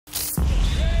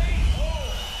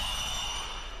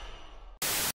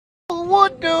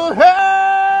What the hell?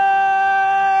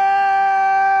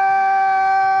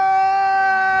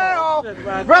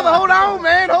 Brother, hold on,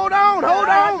 man. Hold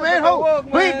on, man.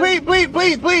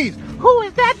 Please. Who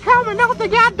is that coming off the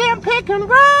goddamn pick and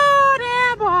roll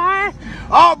there, boy?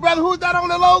 Oh, brother, who's that on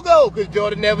the logo? Because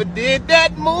Jordan never did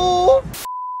that move.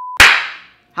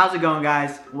 How's it going,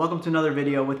 guys? Welcome to another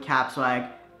video with Cap Swag.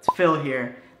 It's Phil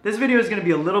here. This video is going to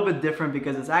be a little bit different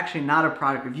because it's actually not a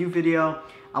product review video.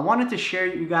 I wanted to share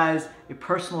with you guys a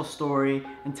personal story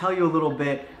and tell you a little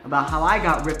bit about how I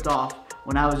got ripped off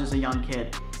when I was just a young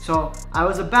kid. So I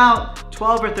was about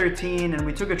 12 or 13 and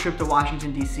we took a trip to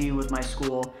Washington, D.C. with my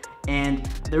school, and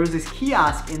there was this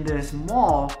kiosk in this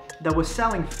mall that was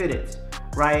selling fitteds,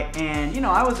 right? And you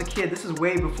know, I was a kid, this is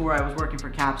way before I was working for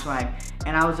Cap Swag,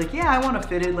 and I was like, yeah, I want a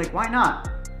fitted, like why not?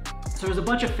 So there's a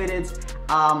bunch of fitteds.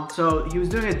 So he was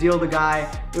doing a deal, the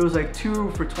guy, it was like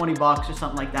 2 for 20 bucks or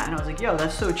something like that. And I was like, yo,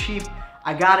 that's so cheap.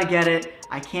 I gotta get it.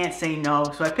 I can't say no.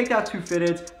 So I picked out 2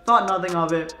 fitteds, thought nothing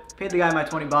of it, paid the guy my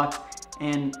 20 bucks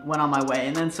and went on my way.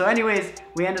 And then so anyways,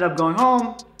 we ended up going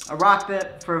home. I rocked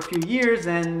it for a few years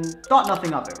and thought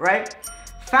nothing of it, right?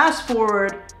 Fast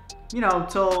forward, you know,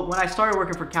 till when I started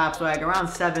working for Cap Swag around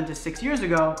 7 to 6 years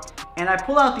ago, and I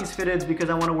pull out these fitteds because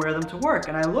I want to wear them to work.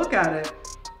 And I look at it,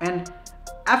 and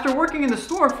after working in the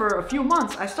store for a few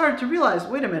months, I started to realize,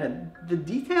 wait a minute, the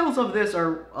details of this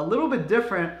are a little bit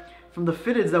different from the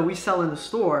fitteds that we sell in the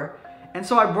store. And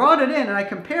so I brought it in and I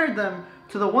compared them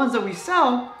to the ones that we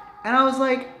sell, and I was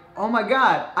like, oh my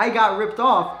God, I got ripped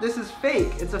off. This is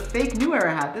fake. It's a fake New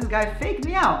Era hat. This guy faked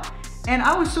me out. And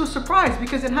I was so surprised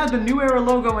because it had the New Era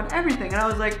logo and everything. And I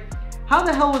was like, how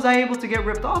the hell was I able to get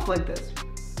ripped off like this?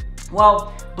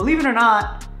 Well, believe it or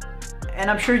not, and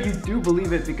I'm sure you do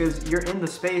believe it because you're in the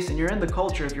space and you're in the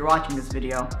culture if you're watching this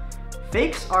video,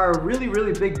 fakes are a really,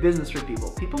 really big business for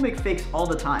people. People make fakes all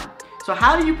the time. So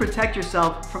how do you protect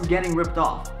yourself from getting ripped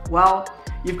off? Well,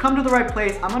 you've come to the right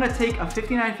place. I'm gonna take a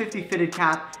 59FIFTY fitted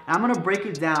cap and I'm gonna break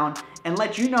it down and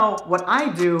let you know what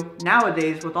I do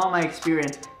nowadays with all my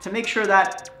experience to make sure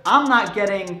that I'm not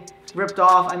getting ripped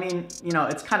off. I mean, you know,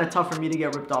 it's kind of tough for me to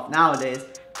get ripped off nowadays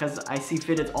because I see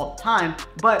fitteds all the time.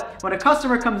 But when a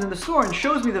customer comes in the store and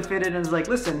shows me the fitted and is like,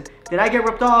 listen, did I get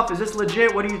ripped off? Is this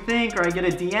legit? What do you think? Or I get a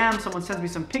DM, someone sends me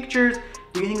some pictures.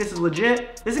 Do you think this is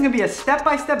legit? This is gonna be a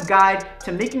step-by-step guide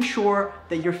to making sure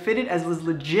that you're fitted as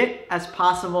legit as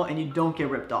possible and you don't get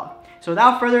ripped off. So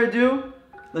without further ado,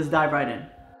 let's dive right in.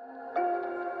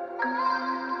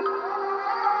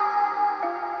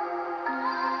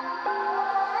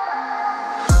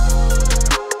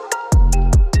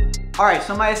 Alright,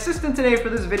 so my assistant today for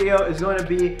this video is going to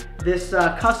be this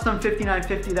custom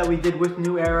 59FIFTY that we did with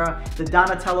New Era, the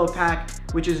Donatello pack,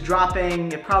 which is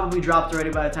dropping. It probably dropped already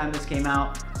by the time this came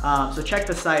out. So check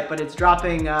the site, but it's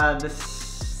dropping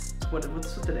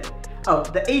what's today? Oh,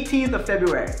 the 18th of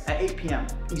February at 8 p.m.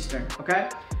 Eastern, okay?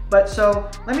 But so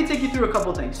let me take you through a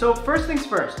couple things. So first things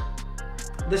first,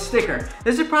 the sticker.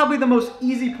 This is probably the most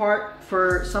easy part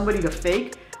for somebody to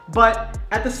fake, but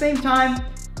at the same time,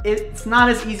 it's not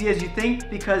as easy as you think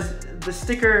because the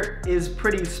sticker is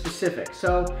pretty specific.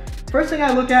 So first thing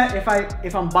I look at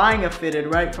if I'm buying a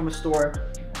fitted, right, from a store,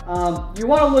 you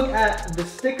want to look at the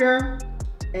sticker,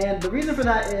 and the reason for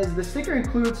that is the sticker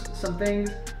includes some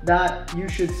things that you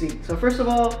should see. So first of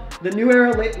all, the New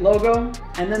Era logo,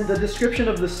 and then the description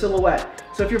of the silhouette.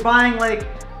 So if you're buying like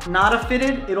not a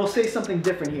fitted, it'll say something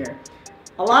different here.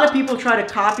 A lot of people try to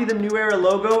copy the New Era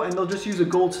logo and they'll just use a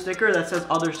gold sticker that says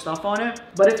other stuff on it.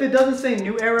 But if it doesn't say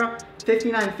New Era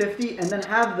 59FIFTY and then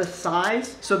have the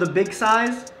size, so the big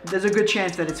size, there's a good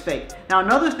chance that it's fake. Now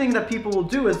another thing that people will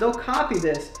do is they'll copy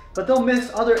this, but they'll miss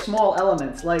other small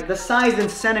elements like the size in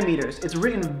centimeters. It's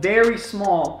written very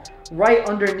small right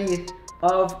underneath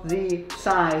of the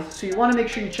size. So you want to make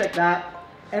sure you check that.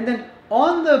 And then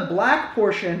on the black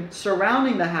portion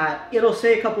surrounding the hat, it'll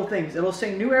say a couple things. It'll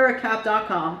say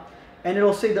neweracap.com and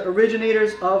it'll say the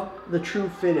originators of the true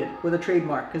fitted with a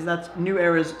trademark because that's New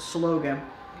Era's slogan.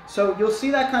 So you'll see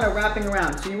that kind of wrapping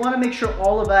around. So you want to make sure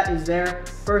all of that is there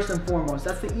first and foremost.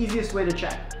 That's the easiest way to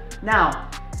check. Now,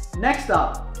 next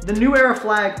up, the New Era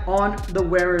flag on the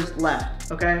wearer's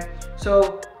left, okay?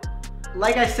 So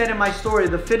like I said in my story,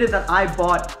 the fitted that I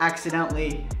bought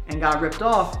accidentally and got ripped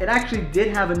off, it actually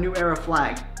did have a New Era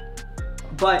flag.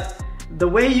 But the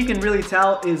way you can really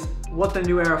tell is what the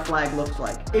New Era flag looks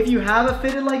like. If you have a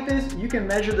fitted like this, you can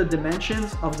measure the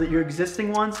dimensions of your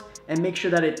existing ones and make sure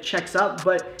that it checks up,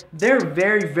 but they're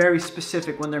very, very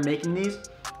specific when they're making these.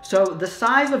 So the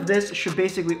size of this should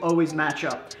basically always match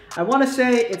up. I wanna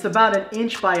say it's about 1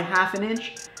 inch by 1/2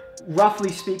 inch,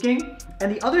 roughly speaking.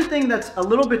 And the other thing that's a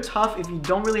little bit tough if you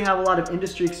don't really have a lot of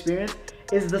industry experience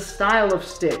is the style of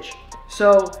stitch.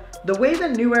 So the way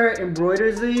that New Era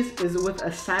embroiders these is with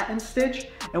a satin stitch,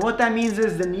 and what that means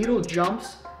is the needle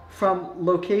jumps from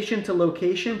location to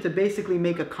location to basically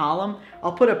make a column.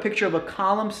 I'll put a picture of a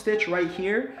column stitch right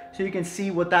here so you can see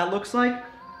what that looks like.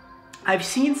 I've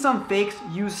seen some fakes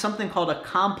use something called a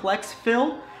complex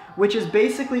fill, which is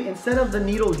basically instead of the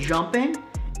needle jumping,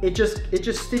 it just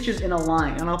stitches in a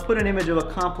line. And I'll put an image of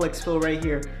a complex fill right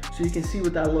here so you can see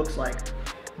what that looks like.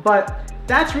 But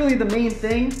that's really the main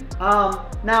thing.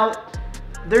 Now,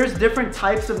 there's different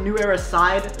types of New Era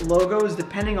side logos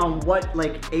depending on what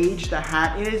like age the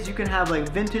hat is. You can have like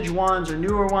vintage ones or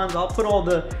newer ones. I'll put all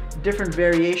the different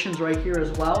variations right here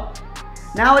as well.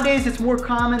 Nowadays, it's more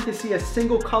common to see a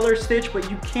single color stitch, but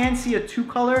you can see a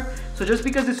 2-color. So just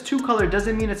because it's 2-color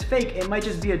doesn't mean it's fake. It might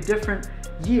just be a different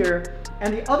year.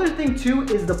 And the other thing too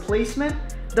is the placement.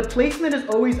 The placement is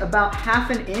always about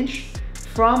 1/2 inch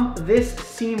from this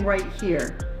seam right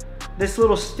here. This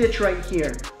little stitch right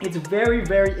here. It's very,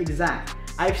 very exact.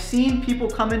 I've seen people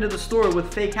come into the store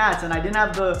with fake hats and I didn't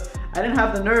have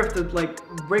the nerve to like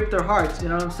break their hearts, you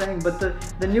know what I'm saying? But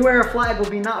the New Era flag will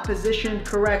be not positioned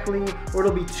correctly, or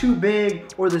it'll be too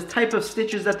big, or the type of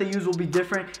stitches that they use will be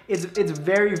different. It's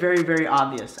very, very, very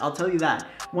obvious. I'll tell you that.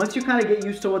 Once you kind of get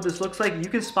used to what this looks like, you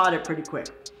can spot it pretty quick.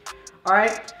 All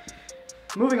right,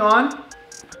 moving on.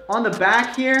 On the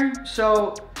back here,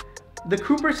 so the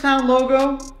Cooperstown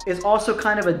logo is also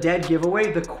kind of a dead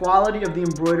giveaway, the quality of the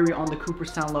embroidery on the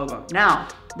Cooperstown logo. Now,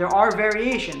 there are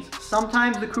variations.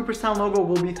 Sometimes the Cooperstown logo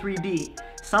will be 3D.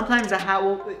 Sometimes the hat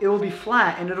will be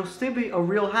flat and it'll still be a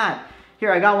real hat.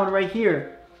 Here, I got one right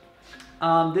here.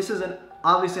 This is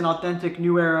obviously an authentic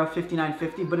New Era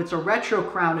 5950, but it's a retro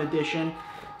crown edition,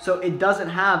 so it doesn't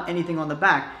have anything on the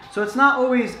back. So it's not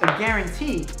always a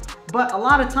guarantee, but a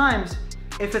lot of times,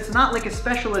 if it's not like a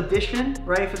special edition,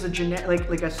 right? If it's a generic,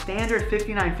 like a standard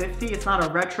 5950, it's not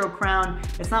a retro crown,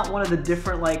 it's not one of the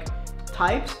different like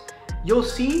types, you'll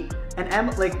see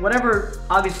like whatever,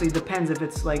 obviously depends if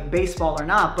it's like baseball or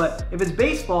not, but if it's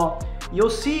baseball, you'll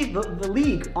see the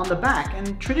league on the back,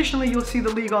 and traditionally you'll see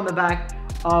the league on the back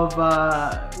of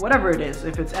whatever it is.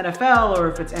 If it's NFL or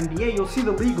if it's NBA, you'll see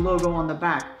the league logo on the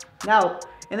back. Now,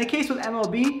 in the case with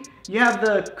MLB, you have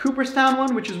the Cooperstown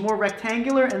one, which is more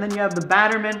rectangular, and then you have the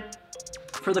Batterman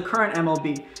for the current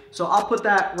MLB. So I'll put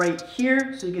that right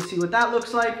here so you can see what that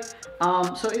looks like.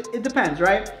 So it depends,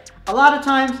 right? A lot of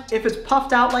times, if it's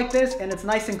puffed out like this and it's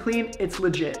nice and clean, it's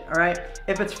legit, all right?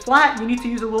 If it's flat, you need to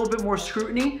use a little bit more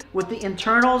scrutiny with the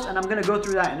internals, and I'm gonna go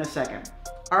through that in a second.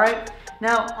 All right,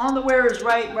 now on the wearer's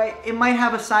right, it might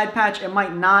have a side patch, it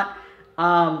might not.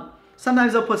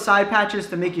 Sometimes they'll put side patches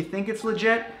to make you think it's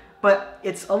legit, but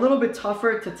it's a little bit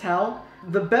tougher to tell.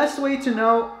 The best way to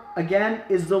know, again,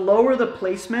 is the lower the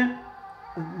placement,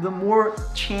 the more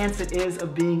chance it is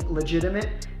of being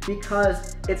legitimate,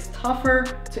 because it's tougher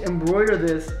to embroider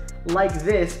this like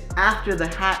this after the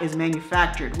hat is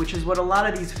manufactured, which is what a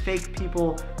lot of these fake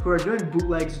people who are doing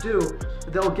bootlegs do.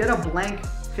 They'll get a blank,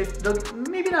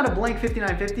 maybe not a blank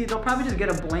 5950, they'll probably just get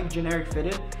a blank generic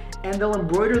fitted, and they'll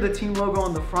embroider the team logo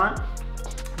on the front,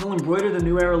 they'll embroider the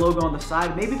New Era logo on the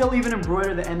side, maybe they'll even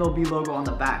embroider the MLB logo on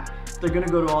the back. They're gonna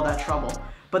go to all that trouble.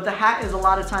 But the hat is a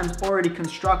lot of times already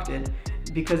constructed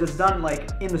because it's done like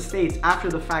in the States after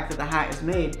the fact that the hat is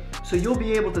made. So you'll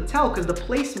be able to tell because the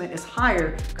placement is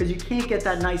higher, because you can't get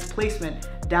that nice placement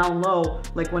down low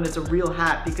like when it's a real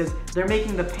hat, because they're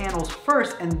making the panels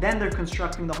first and then they're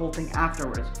constructing the whole thing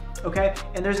afterwards, okay?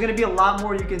 And there's gonna be a lot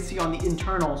more you can see on the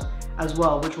internals as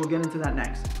well, which we'll get into that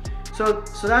next. So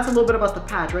that's a little bit about the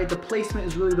patch, right? The placement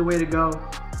is really the way to go.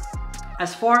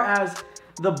 As far as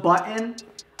the button,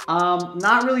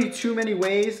 not really too many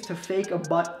ways to fake a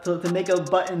to make a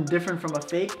button different from a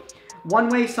fake. One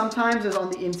way sometimes is on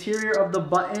the interior of the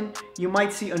button, you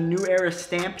might see a New Era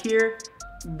stamp here.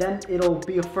 Then it'll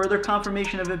be a further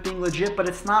confirmation of it being legit, but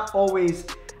it's not always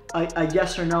a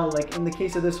yes or no. Like in the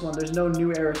case of this one, there's no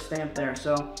New Era stamp there.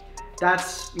 So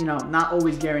that's, you know, not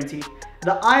always guaranteed.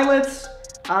 The eyelets,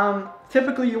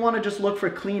 typically you want to just look for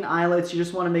clean eyelets. You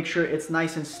just want to make sure it's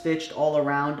nice and stitched all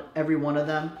around every one of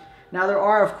them. Now there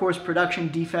are of course production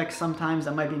defects sometimes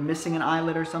that might be missing an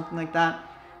eyelet or something like that.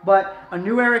 But a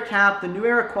New Era cap, the New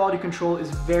Era quality control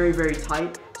is very, very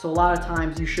tight. So a lot of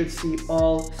times you should see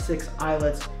all 6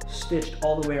 eyelets stitched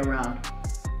all the way around.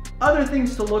 Other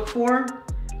things to look for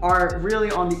are really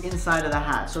on the inside of the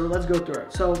hat. So let's go through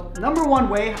it. So number one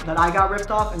way that I got ripped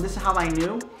off, and this is how I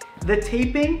knew, the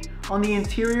taping on the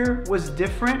interior was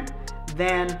different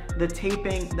than the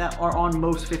taping that are on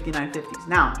most 5950s.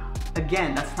 Now,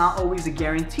 again, that's not always a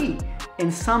guarantee.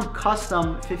 In some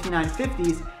custom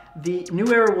 5950s, the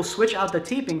New Era will switch out the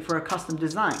taping for a custom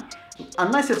design.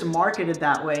 Unless it's marketed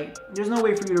that way, there's no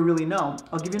way for you to really know.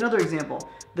 I'll give you another example.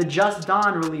 The Just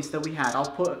Dawn release that we had, I'll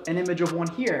put an image of one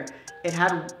here. It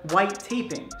had white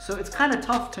taping. So it's kind of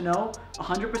tough to know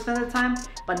 100% of the time,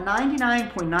 but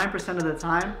 99.9% of the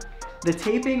time, the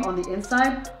taping on the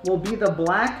inside will be the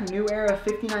black New Era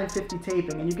 5950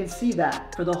 taping. And you can see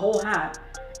that for the whole hat.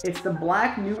 It's the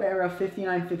black New Era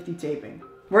 5950 taping.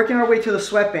 Working our way to the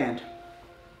sweatband.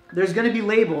 There's gonna be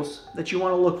labels that you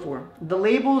wanna look for. The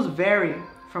labels vary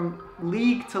from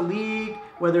league to league,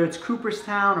 whether it's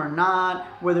Cooperstown or not,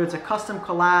 whether it's a custom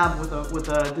collab with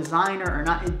a designer or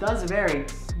not, it does vary.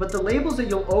 But the labels that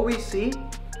you'll always see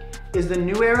is the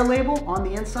New Era label on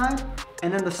the inside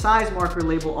and then the size marker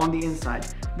label on the inside.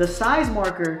 The size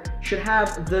marker should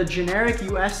have the generic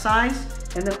US size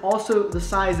and then also the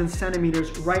size in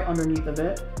centimeters right underneath of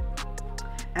it.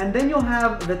 And then you'll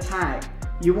have the tag.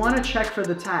 You want to check for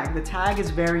the tag. The tag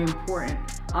is very important.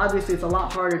 Obviously, it's a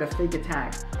lot harder to fake a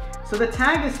tag. So the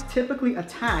tag is typically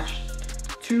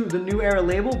attached to the New Era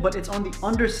label, but it's on the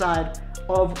underside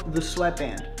of the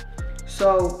sweatband.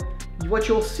 So what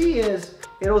you'll see is,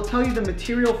 it'll tell you the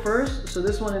material first. So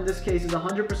this one in this case is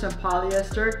 100%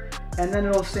 polyester, and then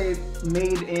it'll say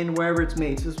made in wherever it's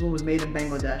made. So this one was made in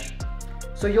Bangladesh.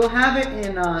 So you'll have it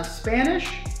in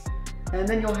Spanish, and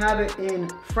then you'll have it in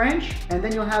French, and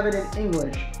then you'll have it in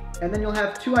English. And then you'll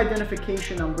have 2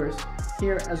 identification numbers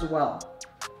here as well.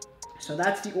 So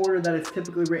that's the order that it's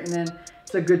typically written in.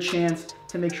 It's a good chance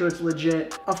to make sure it's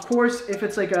legit. Of course, if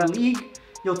it's like a league,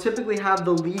 you'll typically have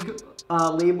the league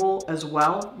label as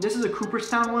well. This is a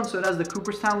Cooperstown one, so it has the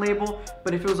Cooperstown label,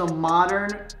 but if it was a modern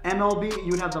MLB,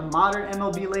 you would have the modern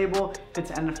MLB label. If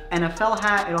it's an NFL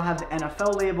hat, it'll have the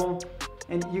NFL label,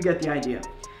 and you get the idea.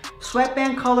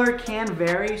 Sweatband color can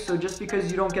vary, so just because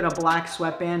you don't get a black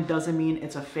sweatband doesn't mean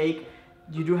it's a fake.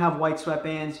 You do have white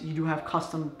sweatbands, you do have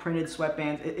custom printed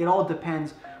sweatbands. It all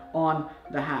depends on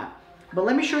the hat. But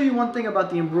let me show you one thing about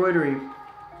the embroidery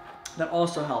that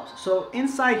also helps. So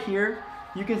inside here,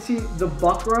 you can see the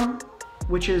Buckram,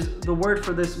 which is the word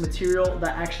for this material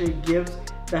that actually gives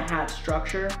the hat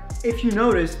structure. If you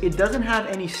notice, it doesn't have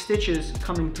any stitches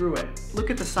coming through it. Look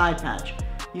at the side patch.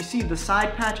 You see the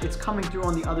side patch, it's coming through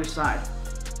on the other side.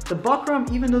 The Buckram,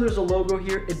 even though there's a logo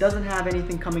here, it doesn't have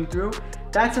anything coming through.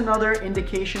 That's another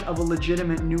indication of a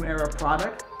legitimate New Era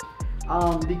product.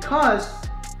 Because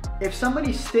if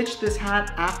somebody stitched this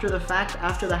hat after the fact,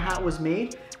 after the hat was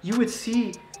made, you would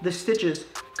see the stitches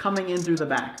coming in through the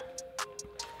back.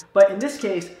 But in this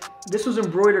case, this was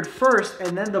embroidered first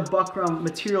and then the Buckram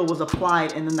material was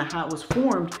applied and then the hat was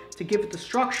formed to give it the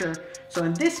structure. So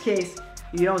in this case,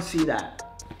 you don't see that.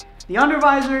 The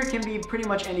undervisor can be pretty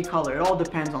much any color. It all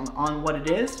depends on what it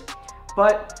is.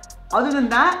 But other than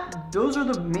that, those are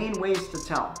the main ways to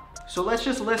tell. So let's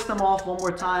just list them off one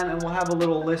more time and we'll have a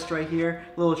little list right here,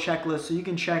 a little checklist so you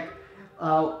can check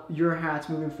your hats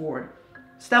moving forward.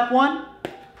 Step 1,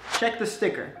 check the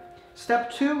sticker.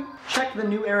 Step 2, check the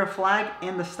New Era flag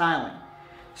and the styling.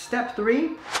 Step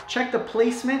 3, check the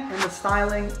placement and the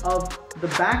styling of the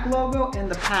back logo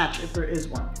and the patch if there is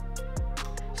one.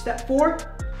 Step 4,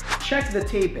 check the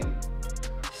taping.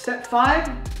 Step 5,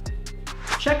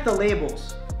 check the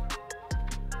labels.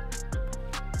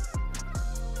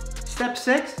 Step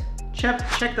 6,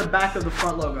 check the back of the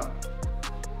front logo.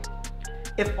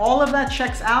 If all of that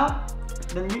checks out,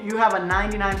 then you have a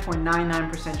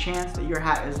 99.99% chance that your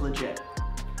hat is legit.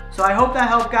 So I hope that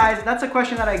helped, guys. That's a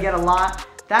question that I get a lot.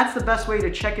 That's the best way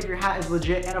to check if your hat is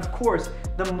legit. And of course,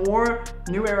 the more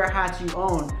New Era hats you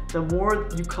own, the more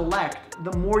you collect,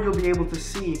 the more you'll be able to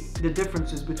see the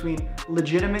differences between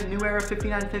legitimate New Era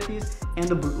 5950s and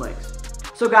the bootlegs.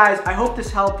 So guys, I hope this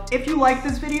helped. If you like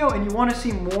this video and you want to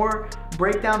see more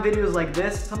breakdown videos like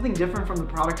this, something different from the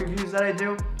product reviews that I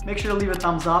do, make sure to leave a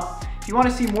thumbs up. If you want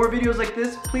to see more videos like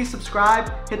this, please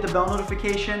subscribe, hit the bell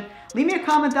notification. Leave me a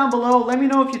comment down below. Let me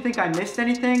know if you think I missed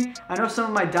anything. I know some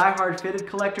of my diehard fitted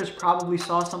collectors probably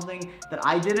saw something that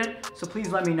I didn't, so please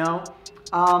let me know.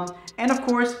 And of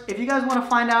course, if you guys want to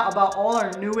find out about all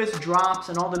our newest drops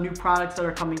and all the new products that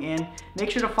are coming in, make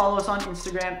sure to follow us on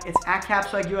Instagram. It's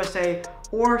 @CapSwagUSA,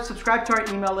 or subscribe to our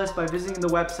email list by visiting the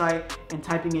website and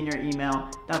typing in your email.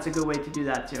 That's a good way to do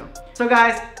that too. So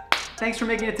guys, thanks for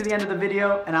making it to the end of the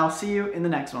video, and I'll see you in the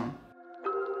next one.